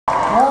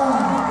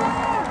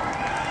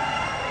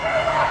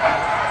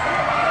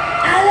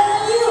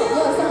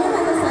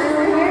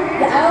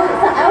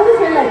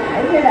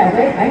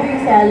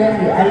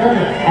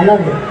I love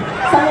it.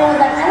 Someone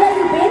was like, I love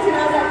you, bitch. And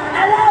I was like,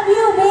 I love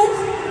you, bitch.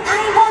 I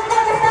ain't gonna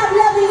never stop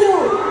loving you.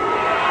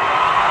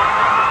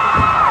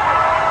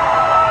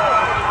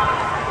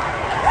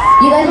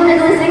 You guys want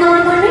to do a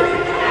sing-along with me?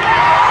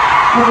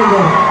 Okay,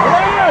 good.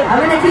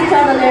 I'm going to teach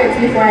y'all the lyrics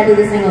before I do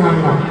the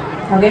sing-along though.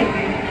 Okay?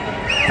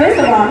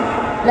 First of all,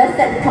 let's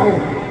set the tone.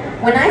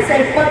 When I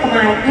say fuck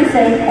my, you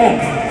say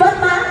X.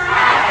 Fuck my.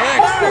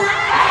 Fuck my.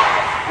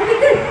 Okay,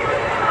 good.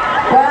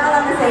 We're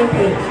all on the same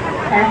page.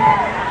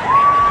 Okay?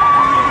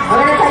 I'm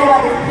going to tell you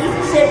about this piece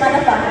of shit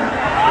motherfucker.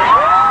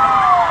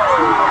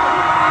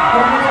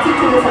 But I'm going to teach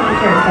you this song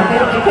first, okay?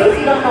 In case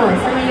you don't know it,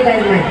 some of you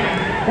guys might.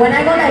 When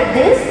I go like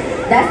this,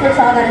 that's what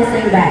y'all gotta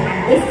sing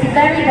back. It's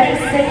very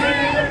basic.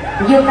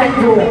 You can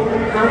do it,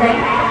 okay?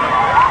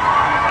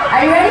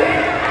 Are you ready?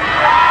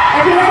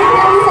 If you're ready,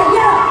 now you say,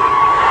 yo!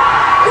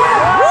 Yo!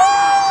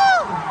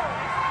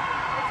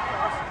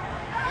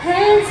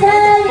 Hang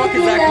tight if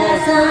you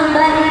love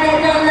somebody that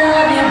don't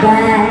love you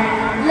back.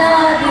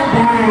 Love you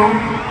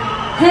back.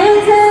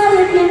 Hang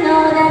tight if you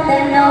know that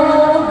they're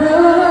no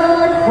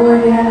good for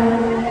you.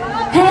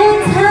 Hang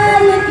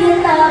tight if you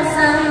love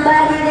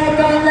somebody that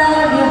don't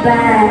love you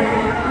back.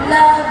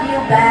 Love you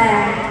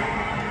back.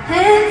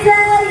 Hang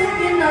tight if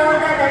you know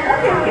that.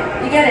 Okay.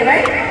 You get it,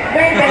 right?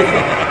 Very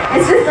basic.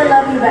 It's just a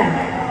love you back.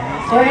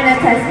 We're gonna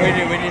test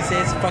it. When you say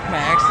it's fuck my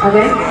ex,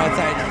 okay? Go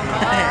outside.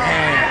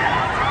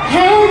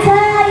 Hang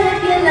tight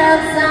if you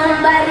love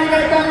somebody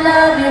that don't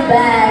love you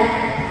back.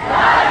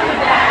 Love you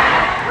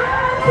back.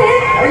 Okay.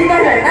 Oh, you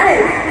guys are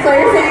nice. So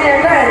you're saying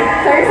you're good.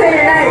 So you're saying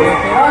you're nice.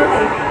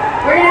 Okay.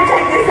 We're gonna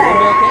check this side.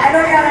 I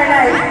know y'all are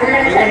nice. We're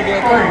gonna check.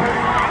 Hold on.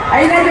 Are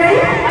you guys ready?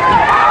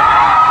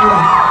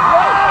 Yeah.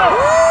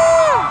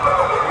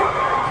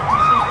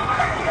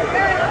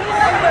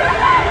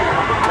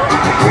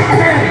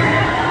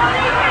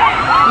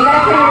 You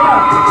gotta clear your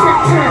throat.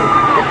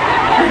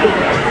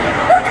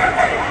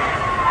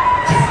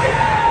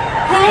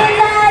 Hang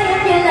tight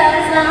if you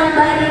love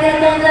somebody that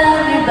don't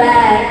love you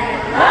back.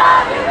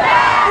 Love you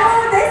back.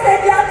 Oh, they said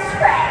y'all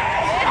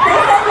trash. They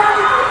said y'all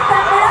need to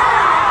step it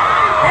up.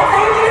 They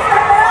said you need to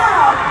step it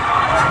up.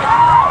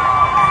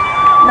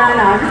 No,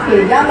 I'm just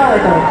kidding. Y'all know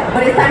it though.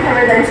 But it's time for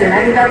redemption.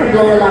 I need y'all to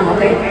blow along,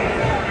 okay?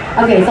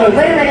 Okay, so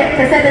wait a minute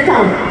to set the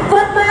tone.